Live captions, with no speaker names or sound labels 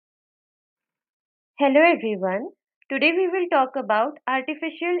Hello everyone. Today we will talk about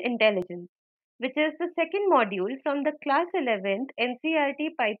artificial intelligence, which is the second module from the class 11th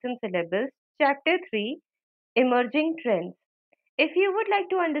NCERT Python syllabus, chapter 3, Emerging Trends. If you would like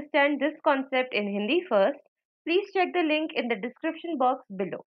to understand this concept in Hindi first, please check the link in the description box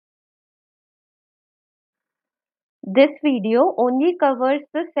below. This video only covers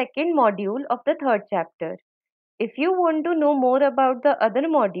the second module of the third chapter. If you want to know more about the other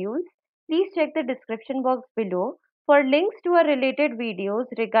modules, please check the description box below for links to our related videos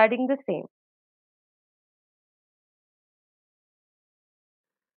regarding the same.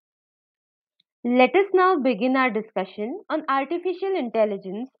 Let us now begin our discussion on artificial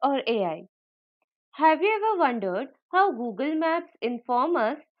intelligence or AI. Have you ever wondered how Google Maps inform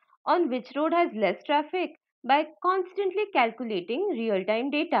us on which road has less traffic by constantly calculating real-time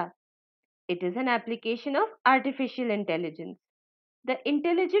data? It is an application of artificial intelligence. The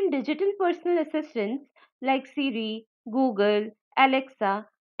intelligent digital personal assistants like Siri, Google, Alexa,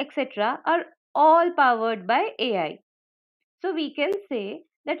 etc. are all powered by AI. So we can say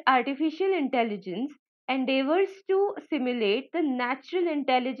that artificial intelligence endeavors to simulate the natural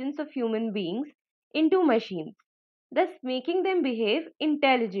intelligence of human beings into machines, thus making them behave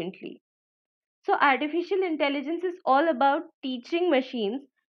intelligently. So artificial intelligence is all about teaching machines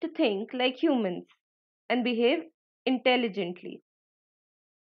to think like humans and behave intelligently.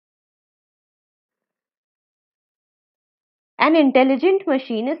 An intelligent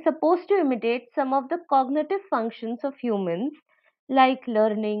machine is supposed to imitate some of the cognitive functions of humans like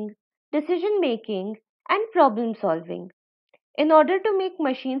learning, decision making, and problem solving. In order to make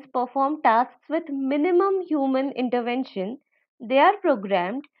machines perform tasks with minimum human intervention, they are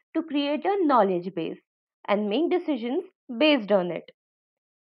programmed to create a knowledge base and make decisions based on it.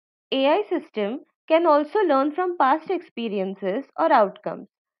 AI system can also learn from past experiences or outcomes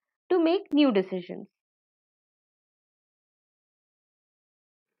to make new decisions.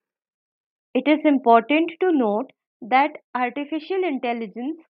 It is important to note that artificial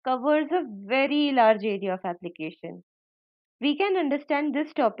intelligence covers a very large area of application. We can understand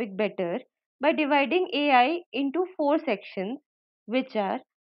this topic better by dividing AI into four sections, which are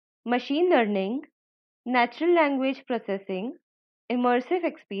machine learning, natural language processing, immersive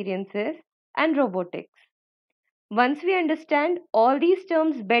experiences, and robotics. Once we understand all these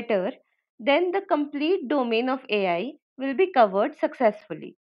terms better, then the complete domain of AI will be covered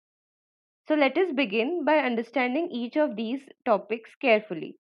successfully. So let us begin by understanding each of these topics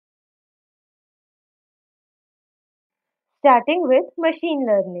carefully. Starting with machine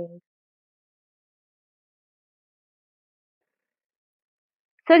learning.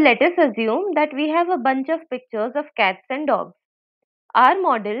 So let us assume that we have a bunch of pictures of cats and dogs. Our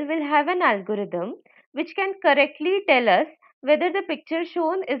model will have an algorithm which can correctly tell us whether the picture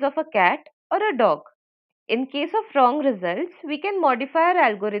shown is of a cat or a dog. In case of wrong results, we can modify our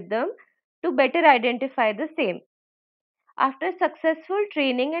algorithm to better identify the same. After successful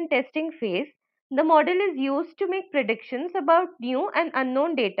training and testing phase, the model is used to make predictions about new and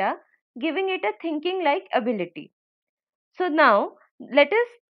unknown data, giving it a thinking like ability. So now let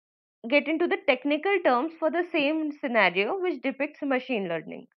us get into the technical terms for the same scenario which depicts machine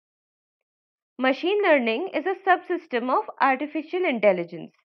learning. Machine learning is a subsystem of artificial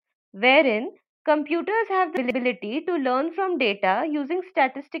intelligence wherein computers have the ability to learn from data using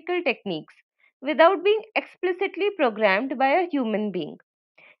statistical techniques without being explicitly programmed by a human being.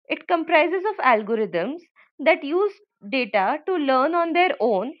 It comprises of algorithms that use data to learn on their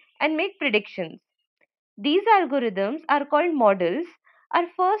own and make predictions. These algorithms are called models, are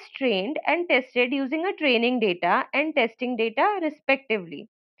first trained and tested using a training data and testing data respectively.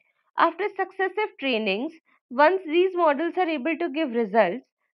 After successive trainings, once these models are able to give results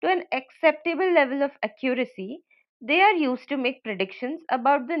to an acceptable level of accuracy, they are used to make predictions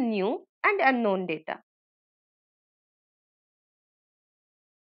about the new and unknown data.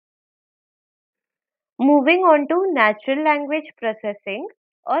 Moving on to natural language processing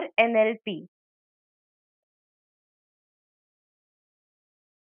or NLP.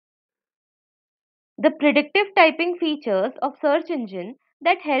 The predictive typing features of search engine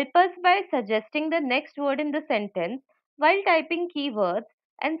that help us by suggesting the next word in the sentence while typing keywords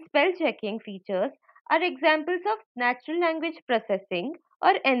and spell checking features are examples of natural language processing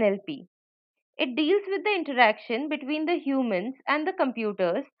or NLP. It deals with the interaction between the humans and the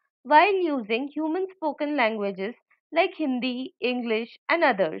computers while using human spoken languages like Hindi, English, and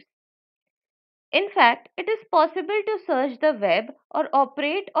others. In fact, it is possible to search the web or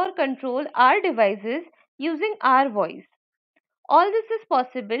operate or control our devices using our voice. All this is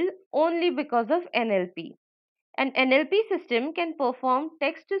possible only because of NLP. An NLP system can perform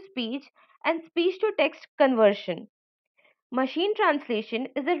text to speech and speech to text conversion. Machine translation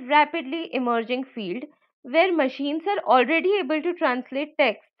is a rapidly emerging field where machines are already able to translate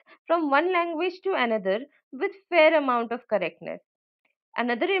text from one language to another with fair amount of correctness.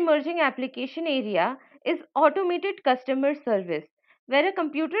 Another emerging application area is automated customer service, where a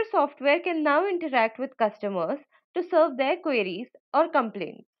computer software can now interact with customers to serve their queries or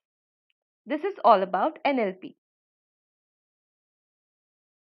complaints. This is all about NLP.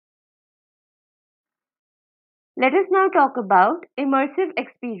 Let us now talk about immersive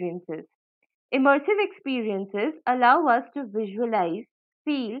experiences. Immersive experiences allow us to visualize,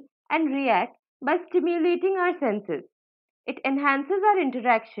 feel, and react by stimulating our senses. It enhances our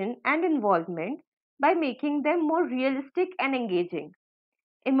interaction and involvement by making them more realistic and engaging.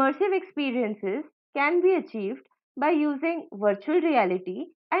 Immersive experiences can be achieved by using virtual reality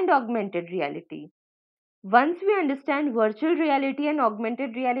and augmented reality. Once we understand virtual reality and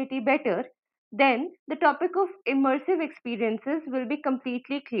augmented reality better, then the topic of immersive experiences will be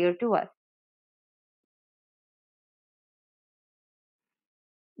completely clear to us.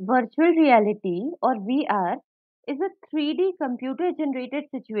 Virtual reality or VR is a 3D computer generated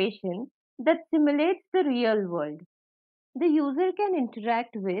situation that simulates the real world. The user can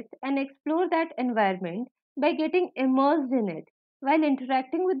interact with and explore that environment by getting immersed in it while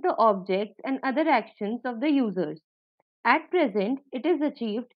interacting with the objects and other actions of the users. At present, it is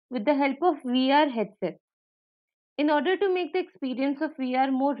achieved with the help of VR headsets. In order to make the experience of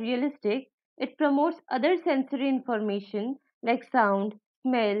VR more realistic, it promotes other sensory information like sound,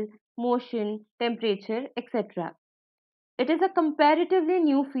 smell, motion, temperature, etc. It is a comparatively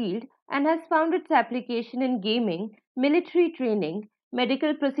new field and has found its application in gaming, military training,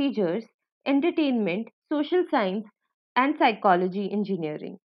 medical procedures, entertainment, social science, and psychology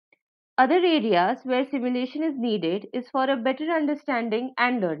engineering. Other areas where simulation is needed is for a better understanding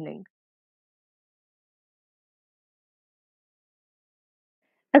and learning.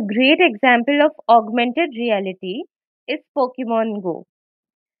 A great example of augmented reality is Pokemon Go.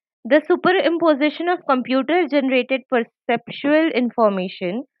 The superimposition of computer generated perceptual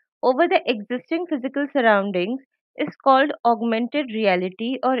information over the existing physical surroundings is called augmented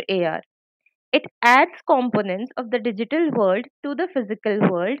reality or AR. It adds components of the digital world to the physical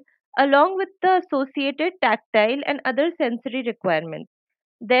world along with the associated tactile and other sensory requirements,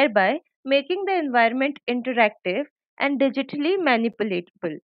 thereby making the environment interactive and digitally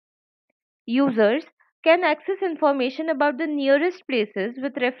manipulatable. Users can access information about the nearest places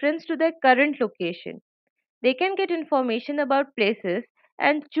with reference to their current location. They can get information about places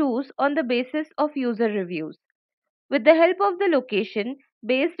and choose on the basis of user reviews. With the help of the location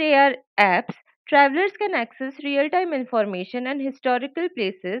based AR apps, travelers can access real time information and historical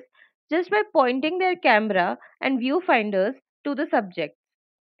places just by pointing their camera and viewfinders to the subject.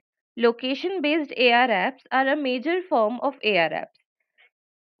 Location based AR apps are a major form of AR apps.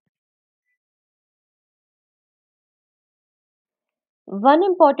 One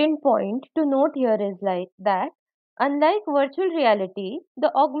important point to note here is like that unlike virtual reality,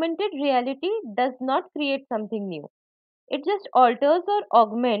 the augmented reality does not create something new. It just alters or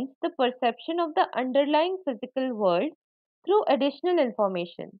augments the perception of the underlying physical world through additional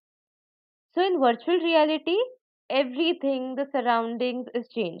information. So, in virtual reality, everything, the surroundings is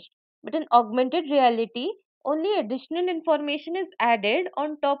changed. But in augmented reality, only additional information is added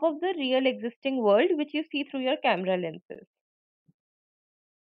on top of the real existing world which you see through your camera lenses.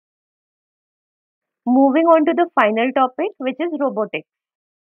 Moving on to the final topic, which is robotics.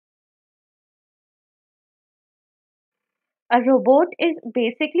 A robot is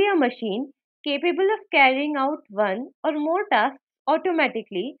basically a machine capable of carrying out one or more tasks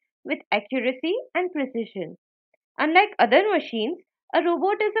automatically with accuracy and precision. Unlike other machines, a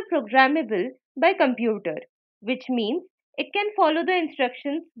robot is a programmable by computer, which means it can follow the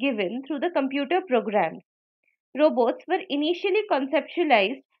instructions given through the computer programs. Robots were initially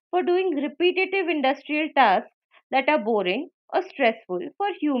conceptualized for doing repetitive industrial tasks that are boring or stressful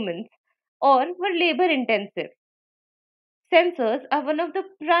for humans or were labor intensive. Sensors are one of the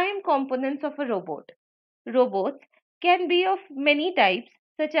prime components of a robot. Robots can be of many types,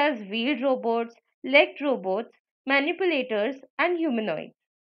 such as wheeled robots, legged robots, manipulators, and humanoids.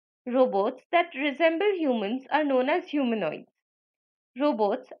 Robots that resemble humans are known as humanoids.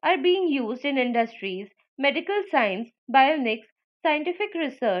 Robots are being used in industries, medical science, bionics, scientific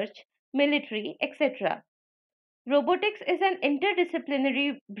research, military, etc. Robotics is an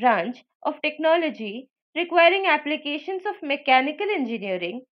interdisciplinary branch of technology requiring applications of mechanical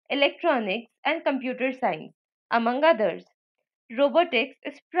engineering, electronics, and computer science, among others. Robotics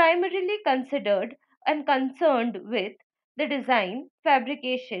is primarily considered and concerned with the design,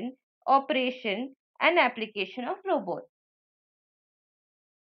 fabrication, operation, and application of robots.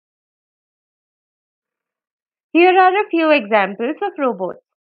 Here are a few examples of robots.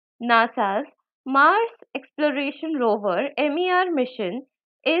 NASA's Mars Exploration Rover MER mission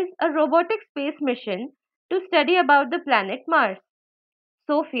is a robotic space mission to study about the planet Mars.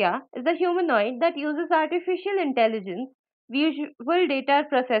 Sophia is a humanoid that uses artificial intelligence, visual data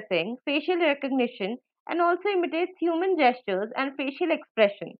processing, facial recognition, and also imitates human gestures and facial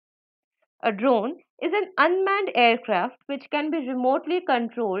expression. A drone is an unmanned aircraft which can be remotely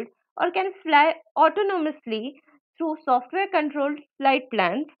controlled or can fly autonomously through software controlled flight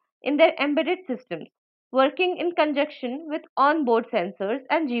plans in their embedded systems, working in conjunction with onboard sensors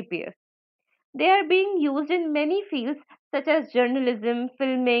and GPS. They are being used in many fields such as journalism,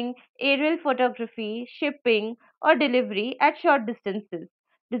 filming, aerial photography, shipping, or delivery at short distances,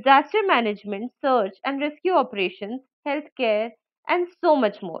 disaster management, search and rescue operations, healthcare, and so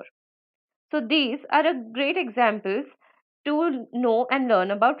much more. So, these are a great examples to know and learn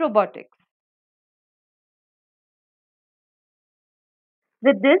about robotics.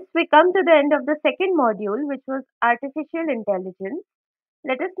 With this, we come to the end of the second module, which was artificial intelligence.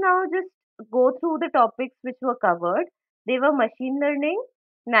 Let us now just go through the topics which were covered. They were machine learning,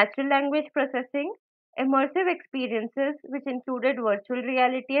 natural language processing, immersive experiences, which included virtual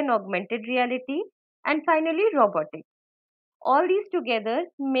reality and augmented reality, and finally robotics. All these together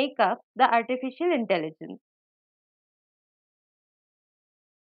make up the artificial intelligence.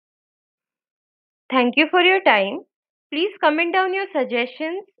 Thank you for your time. Please comment down your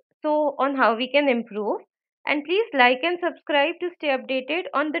suggestions so on how we can improve, and please like and subscribe to stay updated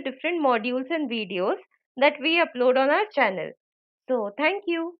on the different modules and videos that we upload on our channel. So thank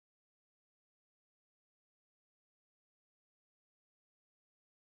you.